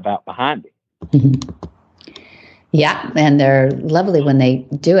instead of out behind him. Mm-hmm. Yeah, and they're lovely when they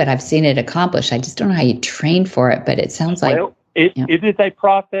do it. I've seen it accomplished. I just don't know how you train for it, but it sounds like... Well, it is a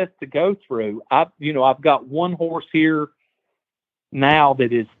process to go through. I've got one horse here now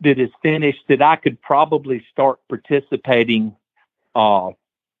that is finished that I could probably start participating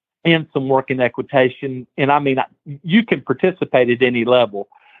in some working equitation. And I mean, you can participate at any level,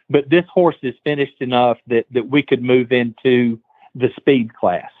 but this horse is finished enough that we could move into the speed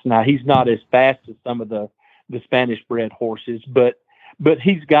class. Now, he's not as fast as some of the Spanish bred horses, but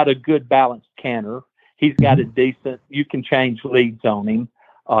he's got a good balanced canter. He's got a decent, you can change leads on him.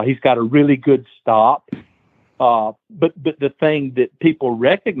 He's got a really good stop. But the thing that people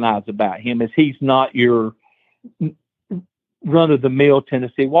recognize about him is he's not your run-of-the-mill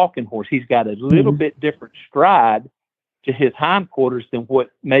Tennessee walking horse. He's got a little bit different stride to his hindquarters than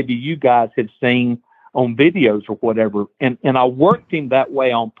what maybe you guys have seen on videos or whatever. And I worked him that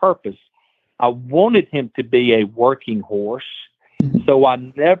way on purpose. I wanted him to be a working horse, so I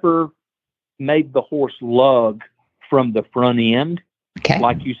never made the horse lug from the front end,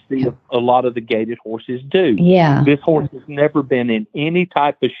 like you see a lot of the gaited horses do. Yeah. This horse has never been in any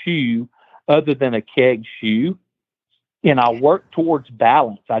type of shoe other than a keg shoe, and I worked towards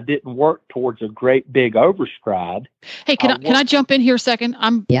balance. I didn't work towards a great big overstride. Hey, can I jump in here a second?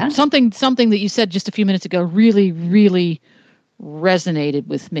 Something that you said just a few minutes ago really, really resonated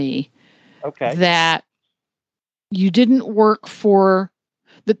with me. Okay. That you didn't work for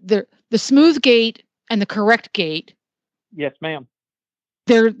the smooth gait and the correct gait. Yes, ma'am.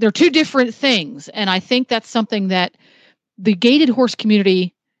 They're two different things. And I think that's something that the gaited horse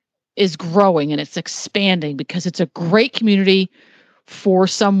community is growing and it's expanding, because it's a great community for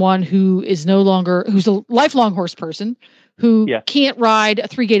someone who's a lifelong horse person who can't ride a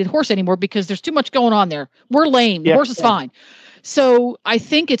 3-gaited horse anymore because there's too much going on there. We're lame. The horse is fine. So I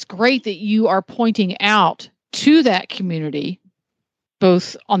think it's great that you are pointing out to that community,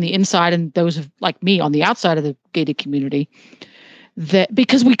 both on the inside and those like me on the outside of the gaited community, that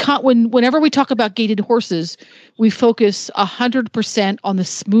because whenever we talk about gaited horses, we focus 100% on the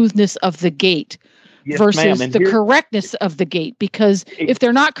smoothness of the gait versus the correctness of the gait. Because if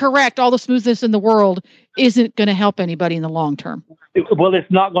they're not correct, all the smoothness in the world isn't going to help anybody in the long term. Well,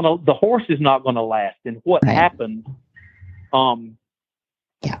 the horse is not going to last. And what happened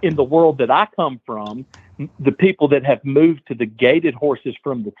in the world that I come from, the people that have moved to the gaited horses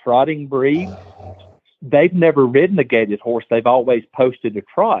from the trotting breed, they've never ridden a gaited horse. They've always posted a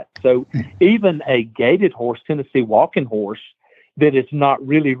trot. So even a gaited horse, Tennessee walking horse, that is not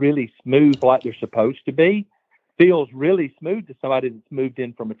really, really smooth like they're supposed to be, feels really smooth to somebody that's moved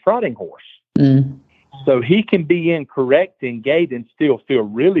in from a trotting horse. Mm. So he can be incorrect in gait and still feel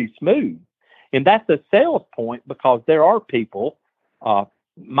really smooth. And that's a sales point, because there are people,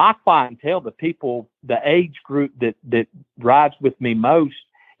 my clientele, the age group that rides with me most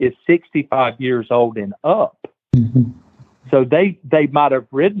is 65 years old and up. Mm-hmm. So they might have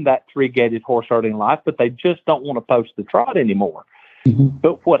ridden that 3-gaited horse early in life, but they just don't want to post the trot anymore. Mm-hmm.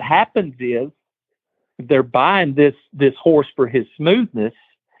 But what happens is they're buying this horse for his smoothness,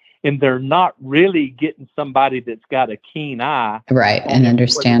 and they're not really getting somebody that's got a keen eye, right, and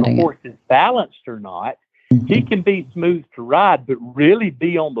understanding the horse is balanced or not. Mm-hmm. He can be smooth to ride, but really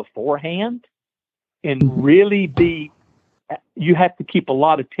be on the forehand, and really be. You have to keep a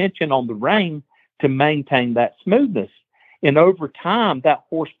lot of tension on the rein to maintain that smoothness. And over time, that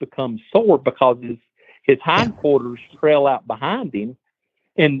horse becomes sore because his hindquarters trail out behind him,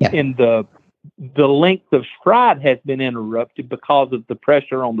 and the length of stride has been interrupted because of the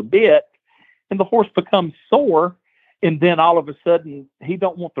pressure on the bit, and the horse becomes sore, and then all of a sudden he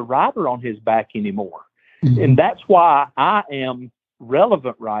don't want the rider on his back anymore. Mm-hmm. And that's why I am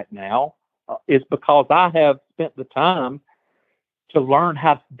relevant right now, is because I have spent the time to learn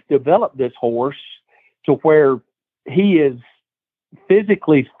how to develop this horse to where he is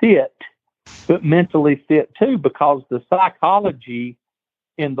physically fit, but mentally fit too, because the psychology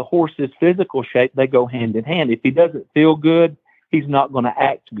and the horse's physical shape, they go hand in hand. If he doesn't feel good, he's not going to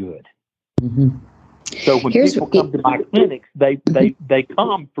act good. Mm-hmm. So when people come to my clinics, they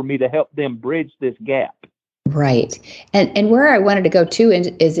come for me to help them bridge this gap. Right. And where I wanted to go too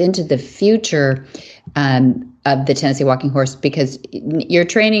is into the future of the Tennessee walking horse, because you're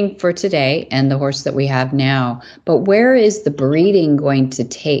training for today and the horse that we have now, but where is the breeding going to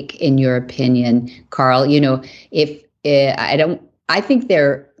take, in your opinion, Carl? You know, I think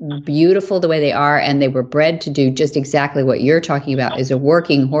they're beautiful the way they are, and they were bred to do just exactly what you're talking about, is a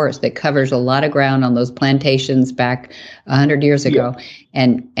working horse that covers a lot of ground on those plantations back 100 years ago. Yeah.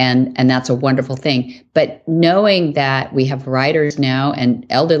 And that's a wonderful thing. But knowing that we have riders now, and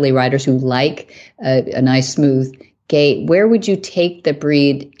elderly riders, who like a nice smooth gait, where would you take the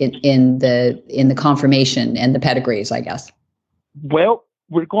breed in the conformation and the pedigrees, I guess? Well,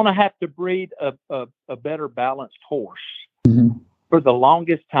 we're going to have to breed a better balanced horse. Mm-hmm. For the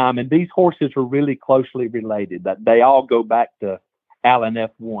longest time, and these horses are really closely related, that they all go back to Allen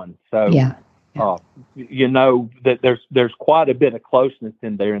F1. So, you know, that there's quite a bit of closeness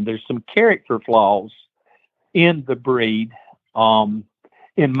in there, and there's some character flaws in the breed. In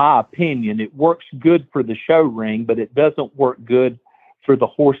my opinion, it works good for the show ring, but it doesn't work good for the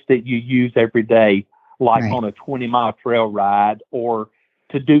horse that you use every day, like on a 20-mile trail ride, or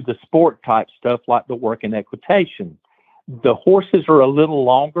to do the sport type stuff like the working equitation. The horses are a little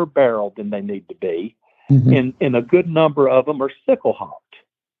longer barreled than they need to be, and a good number of them are sickle hopped.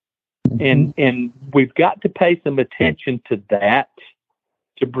 And we've got to pay some attention to that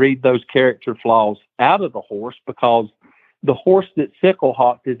to breed those character flaws out of the horse, because the horse that's sickle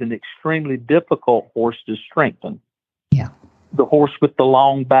hopped is an extremely difficult horse to strengthen. Yeah. The horse with the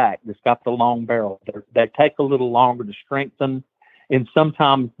long back that's got the long barrel, they take a little longer to strengthen, and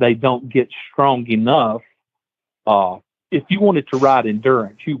sometimes they don't get strong enough. If you wanted to ride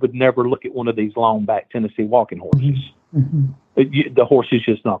endurance, you would never look at one of these long back Tennessee walking horses. Mm-hmm. The horse is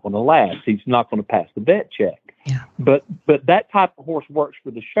just not going to last. He's not going to pass the vet check. Yeah. But that type of horse works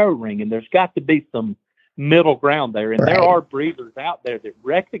for the show ring, and there's got to be some middle ground there. And there are breeders out there that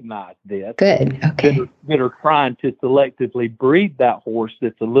recognize this. Good. Okay. That are trying to selectively breed that horse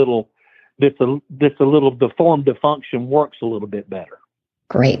that's a little deformed to function, works a little bit better.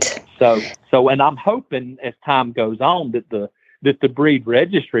 Great. So, and I'm hoping as time goes on that the breed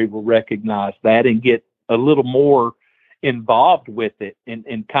registry will recognize that and get a little more involved with it,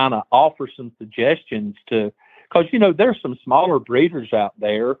 and kind of offer some suggestions to, because, you know, there's some smaller breeders out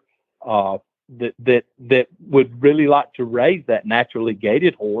there that would really like to raise that naturally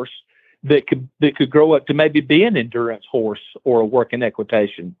gaited horse that could grow up to maybe be an endurance horse or a working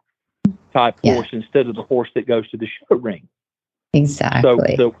equitation type horse, instead of the horse that goes to the show ring.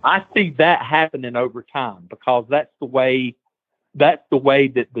 Exactly. So I see that happening over time, because that's the way that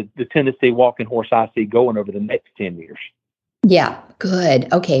the Tennessee walking horse I see going over the next 10 years. Yeah,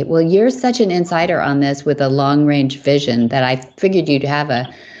 good. Okay. Well, you're such an insider on this with a long range vision that I figured you'd have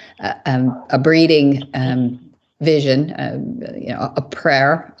a breeding vision, a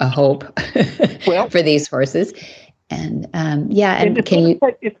prayer, a hope for these horses. And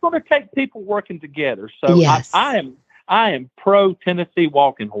it's going to take people working together. So yes. I am pro Tennessee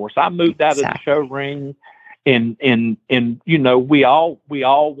walking horse. I moved out of the show ring, and you know, we all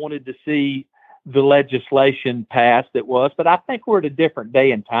wanted to see the legislation passed. It was, but I think we're at a different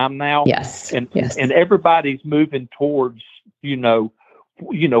day and time now. Yes. And everybody's moving towards, you know,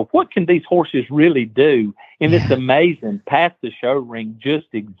 what can these horses really do? And it's amazing past the show ring just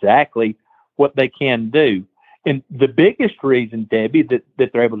exactly what they can do. And the biggest reason, Debbie, that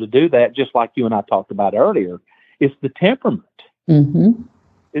they're able to do that, just like you and I talked about earlier, is the temperament. Mm-hmm.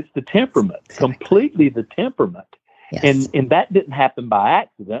 It's the temperament, completely the temperament. Yes. And that didn't happen by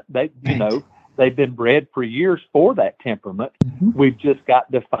accident. They've been bred for years for that temperament. Mm-hmm. We've just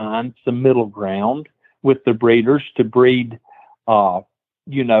got to find some middle ground with the breeders to breed. Don't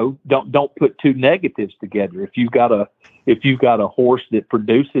put two negatives together. If you've got a horse that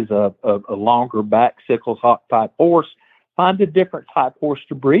produces a longer back sickle hop type horse, find a different type horse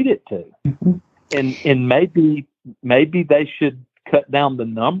to breed it to. Mm-hmm. And maybe they should cut down the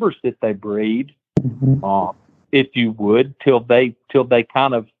numbers that they breed, if you would, till they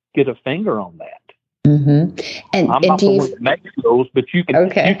kind of get a finger on that. Mm-hmm. I'm not the one that makes those, but you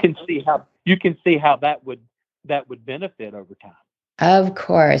can see how that would benefit over time. Of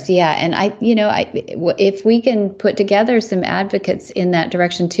course. Yeah. And if we can put together some advocates in that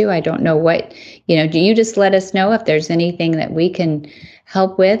direction too, I don't know what, do you just let us know if there's anything that we can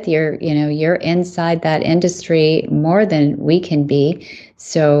help with? You're inside that industry more than we can be.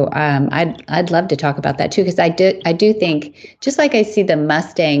 So I'd love to talk about that too, because I do think, just like I see the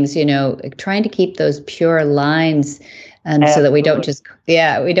Mustangs, trying to keep those pure lines, so that we don't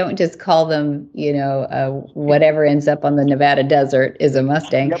just call them, whatever ends up on the Nevada desert is a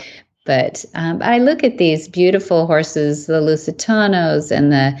Mustang. Yep. But I look at these beautiful horses, the Lusitanos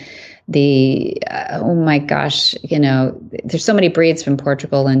and the oh my gosh, there's so many breeds from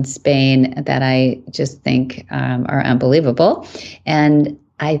Portugal and Spain that I just think are unbelievable. And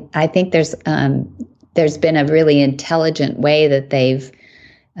I think there's been a really intelligent way that they've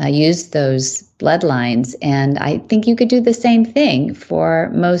used those bloodlines, and I think you could do the same thing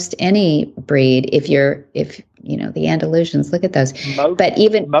for most any breed. If the Andalusians, look at those.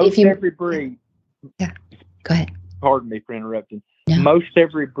 Every breed. Yeah, go ahead. Pardon me for interrupting. No. Most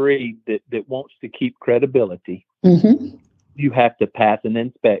every breed that wants to keep credibility, you have to pass an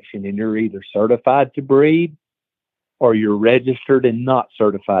inspection, and you're either certified to breed or you're registered and not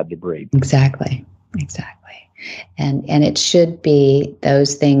certified to breed. Exactly. And it should be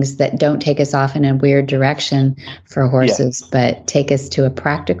those things that don't take us off in a weird direction for horses, but take us to a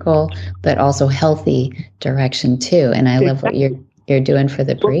practical but also healthy direction too. And I love what you're doing for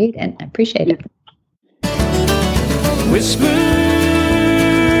the breed, and I appreciate it. Whisper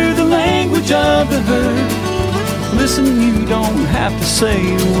the language of the herd. Listen, you don't have to say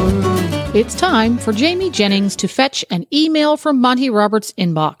a word. It's time for Jamie Jennings to fetch an email from Monty Roberts'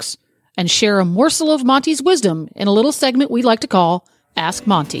 inbox and share a morsel of Monty's wisdom in a little segment we like to call Ask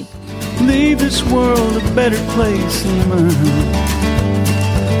Monty. Leave this world a better place than mine.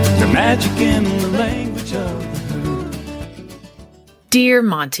 The magic in the language of the herd. Dear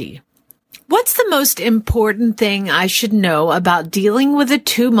Monty, what's the most important thing I should know about dealing with a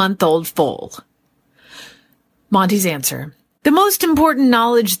 2-month-old foal? Monty's answer. The most important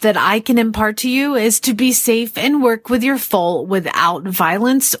knowledge that I can impart to you is to be safe and work with your foal without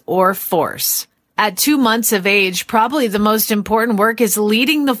violence or force. At 2 months of age, probably the most important work is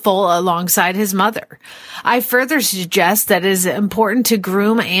leading the foal alongside his mother. I further suggest that it is important to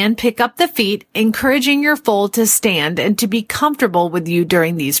groom and pick up the feet, encouraging your foal to stand and to be comfortable with you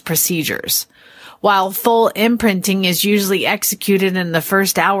during these procedures. While full imprinting is usually executed in the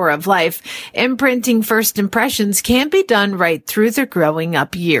first hour of life, imprinting first impressions can be done right through the growing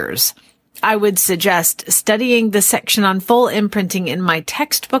up years. I would suggest studying the section on full imprinting in my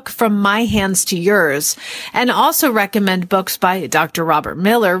textbook From My Hands to Yours, and also recommend books by Dr. Robert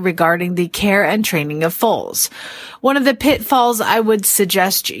Miller regarding the care and training of foals. One of the pitfalls I would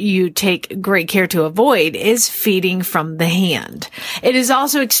suggest you take great care to avoid is feeding from the hand. It is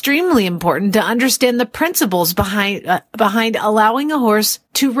also extremely important to understand the principles behind allowing a horse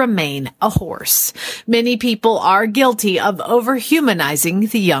to remain a horse. Many people are guilty of overhumanizing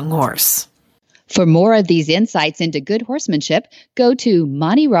the young horse. For more of these insights into good horsemanship, go to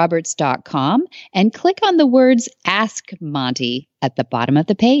MontyRoberts.com and click on the words Ask Monty at the bottom of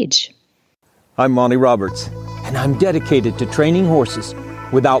the page. I'm Monty Roberts, and I'm dedicated to training horses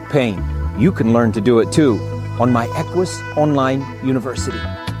without pain. You can learn to do it too on my Equus Online University.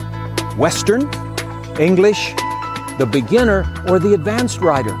 Western, English, the beginner, or the advanced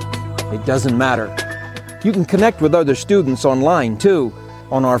rider. It doesn't matter. You can connect with other students online too,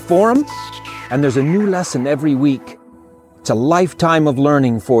 on our forum, and there's a new lesson every week. It's a lifetime of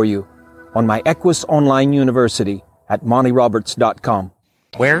learning for you on my Equus Online University at MontyRoberts.com.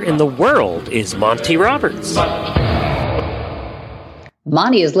 Where in the world is Monty Roberts?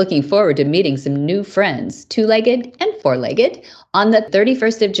 Monty is looking forward to meeting some new friends, two-legged and four-legged. On the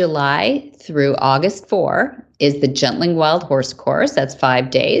 31st of July through August 4 is the Gentling Wild Horse Course. That's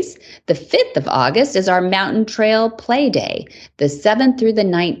 5 days. The 5th of August is our Mountain Trail Play Day. The 7th through the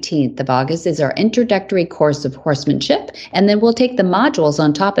 19th of August is our introductory course of horsemanship. And then we'll take the modules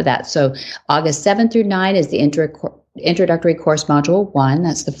on top of that. So August 7th through 9 is the introductory course module 1.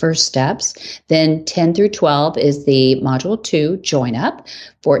 That's the first steps. Then 10 through 12 is the module 2, join up.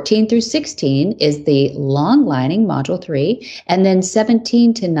 14 through 16 is the long lining module 3. And then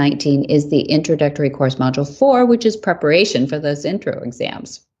 17 to 19 is the introductory course module 4, which is preparation for those intro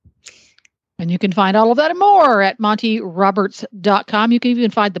exams. And you can find all of that and more at MontyRoberts.com. You can even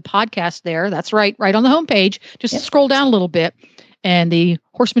find the podcast there. That's right on the homepage. Just scroll down a little bit. And the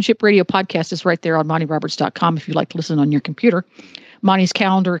Horsemanship Radio podcast is right there on MontyRoberts.com if you'd like to listen on your computer. Monty's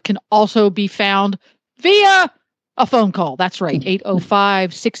calendar can also be found via a phone call. That's right,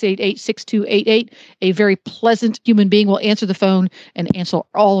 805-688-6288. A very pleasant human being will answer the phone and answer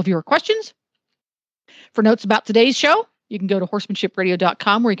all of your questions. For notes about today's show, you can go to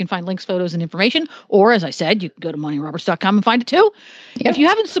horsemanshipradio.com where you can find links, photos, and information. Or, as I said, you can go to MontyRoberts.com and find it too. Yep. If you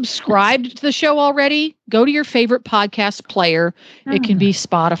haven't subscribed to the show already, go to your favorite podcast player. It can be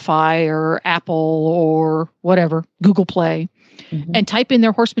Spotify or Apple or whatever, Google Play. And type in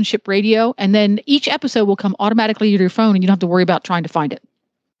their Horsemanship Radio, and then each episode will come automatically to your phone, and you don't have to worry about trying to find it.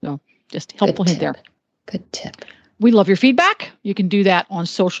 So just helpful hint there. Good tip. We love your feedback. You can do that on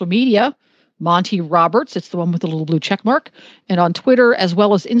social media. Monty Roberts, it's the one with the little blue check mark. And on Twitter as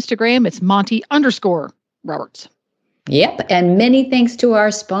well as Instagram, it's Monty_Roberts. Yep. And many thanks to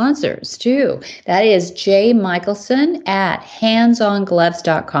our sponsors, too. That is Jay Michelson at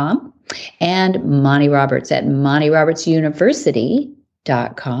HandsOnGloves.com. and Monty Roberts at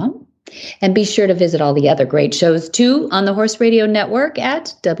MontyRobertsUniversity.com. And be sure to visit all the other great shows, too, on the Horse Radio Network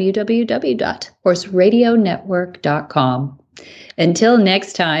at www.horseradionetwork.com. Until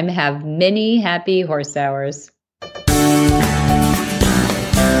next time, have many happy horse hours.